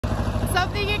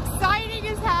Something exciting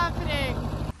is happening.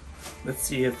 Let's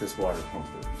see if this water pump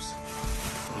moves.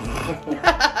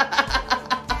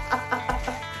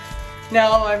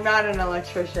 No, I'm not an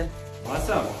electrician.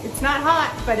 Awesome. It's not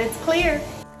hot, but it's clear.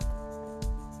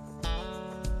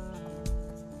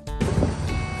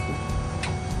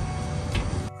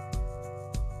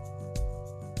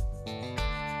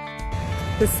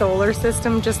 The solar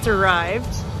system just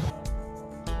arrived.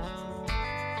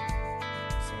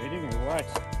 Exciting or what?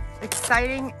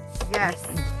 Exciting, yes.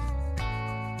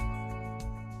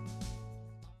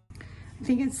 I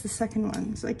think it's the second one.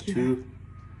 It's like two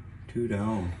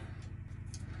down.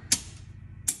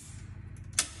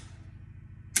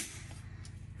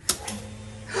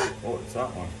 Oh, it's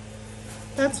that one.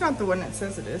 That's not the one that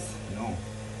says it is. No.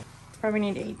 Probably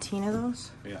need 18 of those.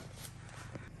 Yeah.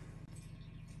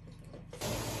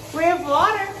 We have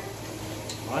water.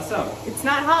 Awesome. It's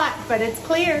not hot, but it's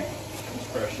clear. There's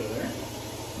pressure there.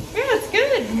 Yeah, it's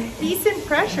good. Decent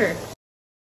pressure.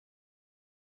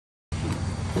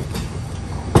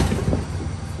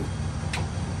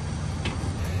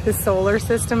 The solar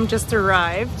system just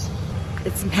arrived.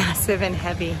 It's massive and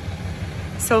heavy.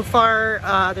 So far,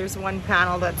 there's one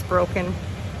panel that's broken,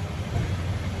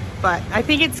 but I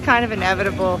think it's kind of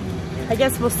inevitable. I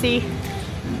guess we'll see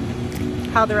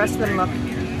how the rest of them look.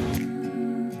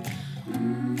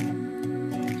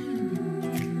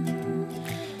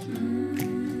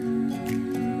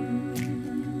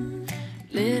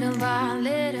 Little by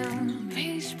little,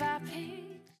 piece by piece.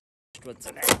 What's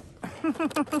in it?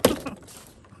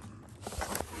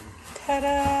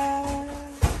 Ta-da!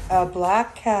 A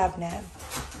black cabinet.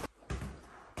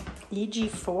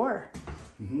 EG4.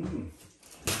 Mm-hmm.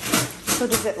 So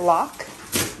does it lock?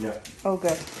 Yeah. Oh,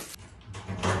 good.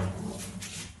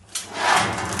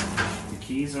 The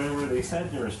keys are where they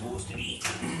said they were supposed to be.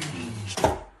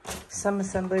 Some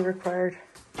assembly required.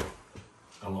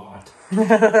 A lot.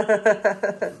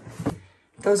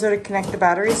 Those are to connect the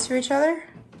batteries to each other?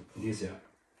 These, yeah.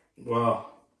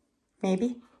 Well,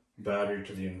 Maybe. battery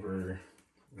to the inverter,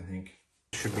 I think.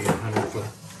 Should be 100-foot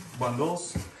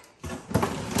bundles.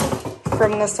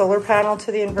 From the solar panel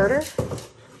to the inverter?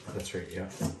 That's right, yeah.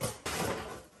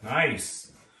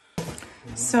 Nice.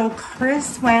 So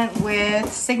Chris went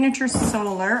with Signature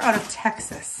Solar out of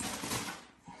Texas.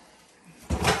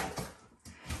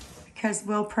 Because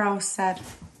Will Pro said.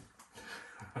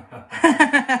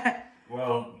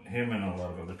 Well, him and a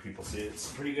lot of other people say it's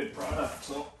a pretty good product,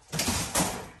 so.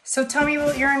 So tell me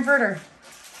about your inverter.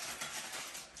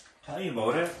 Tell you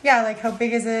about it. Yeah, like how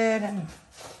big is it? And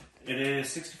It is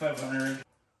 6,500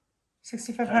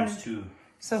 6,500. times 2.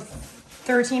 So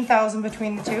 13,000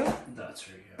 between the two. That's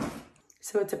right, yeah.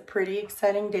 So it's a pretty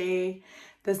exciting day.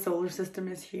 The solar system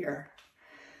is here.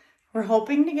 We're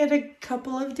hoping to get a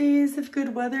couple of days of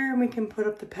good weather and we can put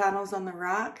up the panels on the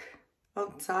rack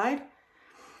outside.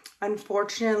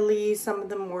 Unfortunately, some of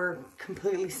them were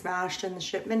completely smashed in the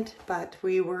shipment, but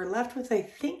we were left with, I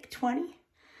think, 20.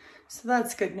 So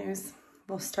that's good news.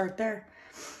 We'll start there.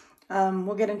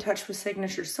 We'll get in touch with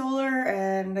Signature Solar,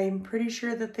 and I'm pretty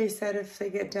sure that they said if they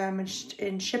get damaged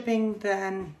in shipping,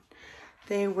 then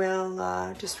they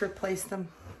will just replace them.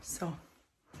 So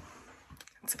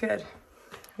that's good.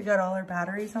 We got all our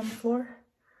batteries on the floor.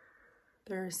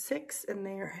 There are 6 and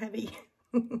they are heavy.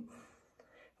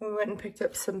 We went and picked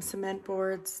up some cement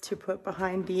boards to put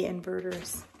behind the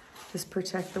inverters. Just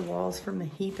protect the walls from the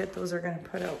heat that those are gonna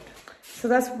put out. So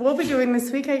that's what we'll be doing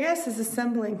this week, I guess, is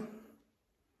assembling.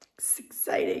 It's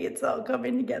exciting, it's all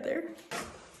coming together.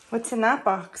 What's in that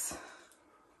box?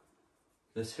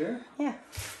 This here? Yeah.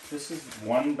 This is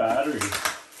one battery.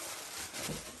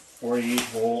 48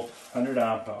 volt, 100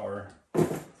 amp hour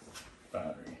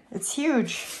battery. It's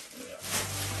huge. Yeah.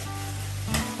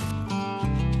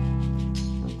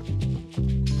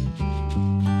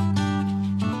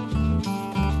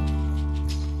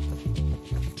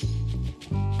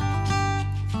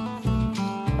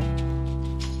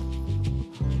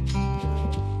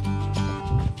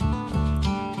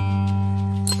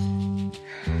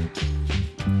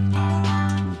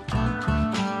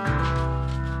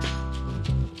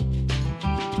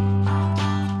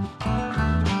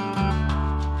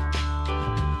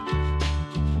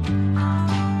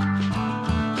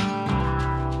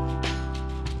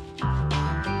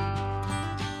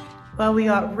 Well, we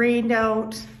got rained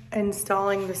out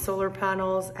installing the solar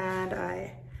panels and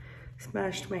I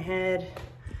smashed my head.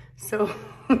 So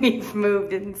we've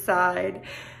moved inside.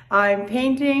 I'm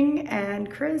painting and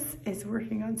Chris is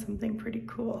working on something pretty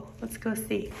cool. Let's go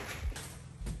see.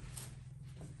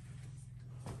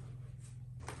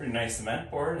 Pretty nice cement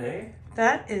board, eh?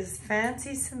 That is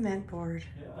fancy cement board.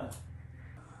 Yeah.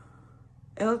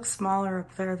 It looks smaller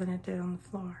up there than it did on the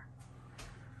floor.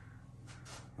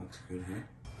 Looks good, huh?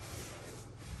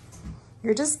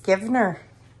 You're just giving her.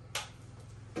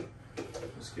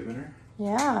 Just giving her?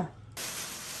 Yeah.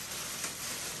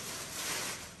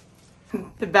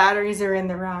 The batteries are in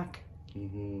the rack.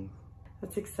 Mm-hmm.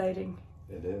 That's exciting.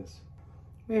 It is.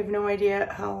 We have no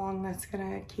idea how long that's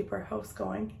gonna keep our house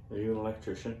going. Are you an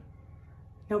electrician?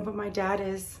 No, but my dad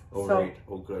is. Oh, so, right.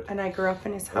 Oh, good. And I grew up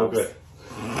in his Oh, house. good.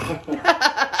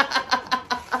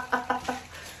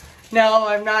 No,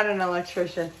 I'm not an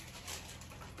electrician.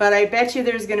 But I bet you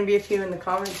there's gonna be a few in the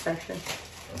comments section.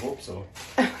 I hope so.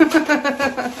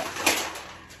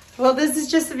 Well, this is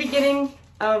just the beginning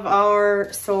of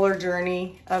our solar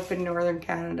journey up in northern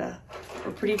Canada.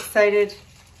 We're pretty excited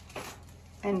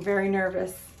and very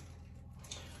nervous.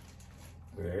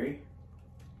 Very?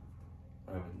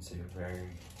 I wouldn't say very.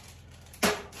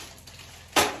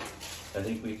 I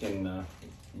think we can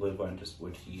live on just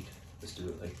wood heat. Just do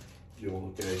it like the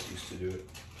old guys used to do it.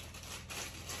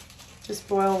 Just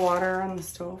boil water on the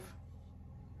stove.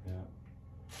 Yeah.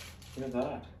 Look at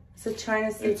that. It's a China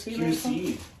It's safety label.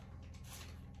 QC.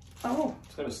 Oh.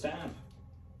 It's got a stamp.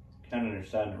 Can't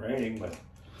understand the writing, but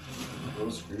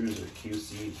those screws are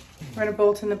QC. We're gonna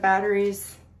bolt in the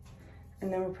batteries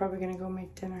and then we're probably gonna go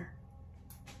make dinner.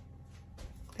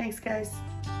 Thanks, guys.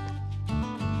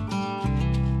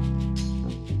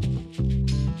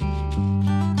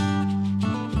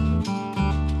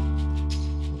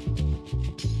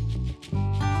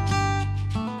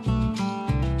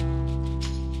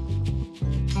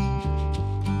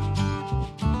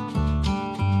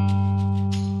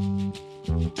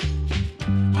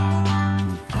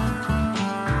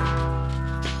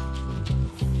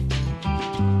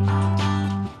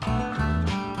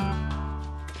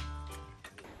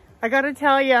 I gotta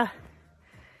tell you,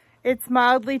 it's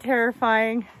mildly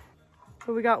terrifying,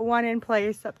 but we got one in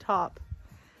place up top.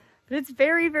 But it's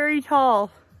very, very tall.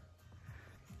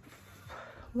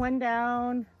 One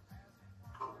down,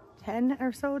 10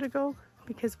 or so to go,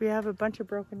 because we have a bunch of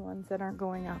broken ones that aren't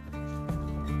going up.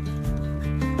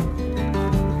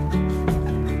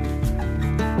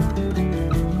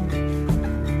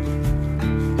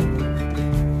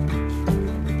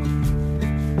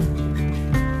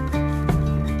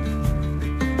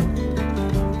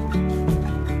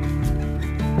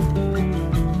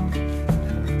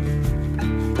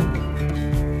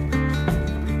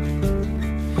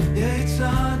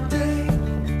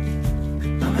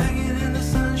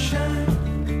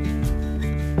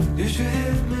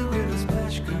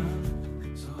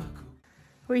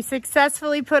 We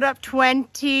successfully put up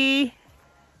 20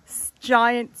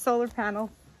 giant solar panels.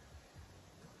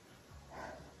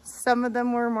 Some of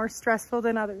them were more stressful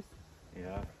than others.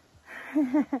 Yeah.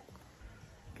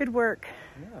 Good work.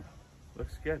 Yeah.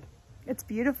 Looks good. It's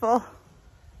beautiful.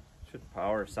 Should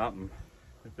power something.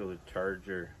 Might be able to charge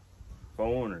your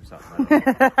phone or something. I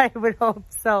don't know. I would hope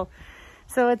so.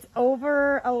 So it's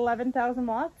over 11,000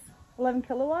 watts, 11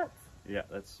 kilowatts. Yeah,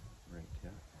 that's right, yeah.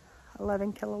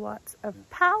 11 kilowatts of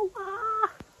power.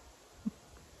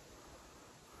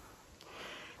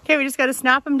 Okay, we just got to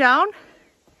snap them down.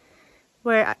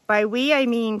 Where by we, I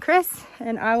mean Chris,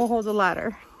 and I will hold the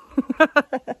ladder. Won't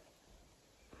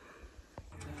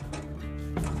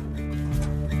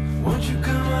you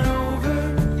come on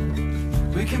over?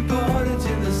 We can party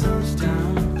till the sun's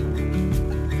down.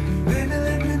 Baby,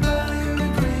 let me buy you a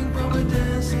drink while we're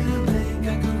dancing and think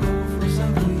I could go for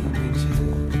some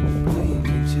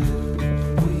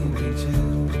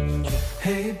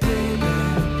Hey baby,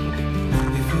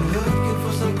 if you're looking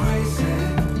for some crazy,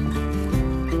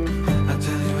 I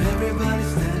tell you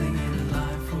everybody's standing in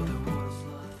line for the water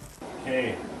slide.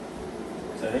 Okay,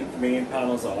 so I think the main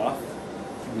panel's off.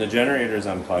 The generator's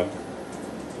unplugged.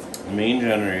 The main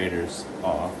generator's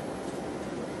off.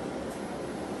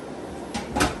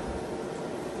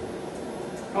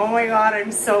 Oh my god,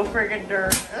 I'm so friggin'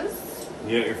 nervous.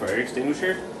 You got your fire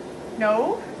extinguisher?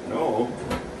 No? No.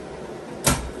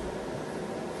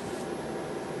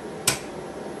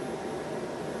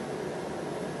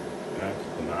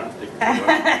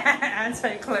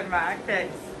 Anticlimactic.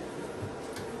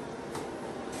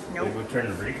 Nope. Maybe we'll turn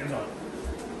the breakers on.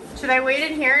 Should I wait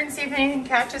in here and see if anything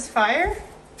catches fire?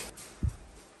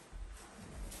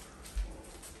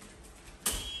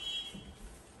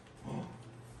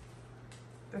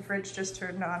 The fridge just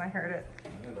turned on, I heard it.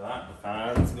 Look at that, the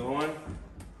fan's going.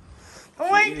 Oh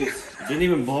my Jeez, god. it didn't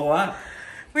even blow up.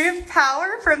 We have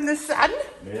power from the sun?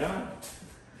 Yeah.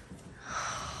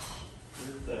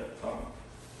 Where's that pump?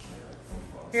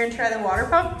 You're gonna try the water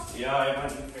pump? Yeah, I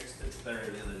went and fixed it there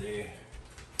the other day.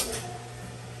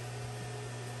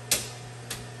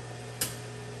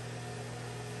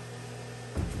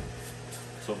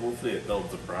 so hopefully it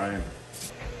builds a prime.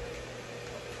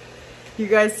 You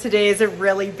guys, today is a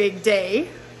really big day.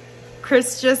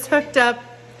 Chris just hooked up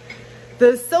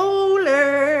the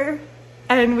solar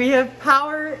and we have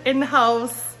power in the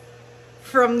house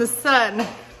from the sun.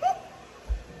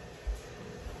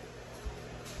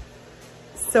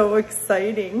 So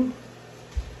exciting.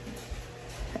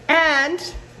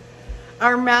 And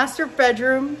our master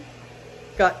bedroom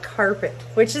got carpet,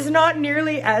 which is not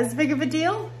nearly as big of a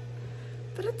deal,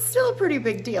 but it's still a pretty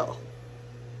big deal.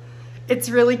 It's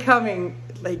really coming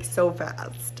like so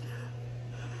fast.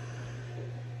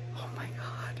 Oh my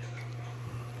God.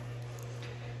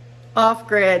 Off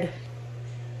grid.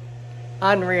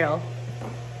 Unreal.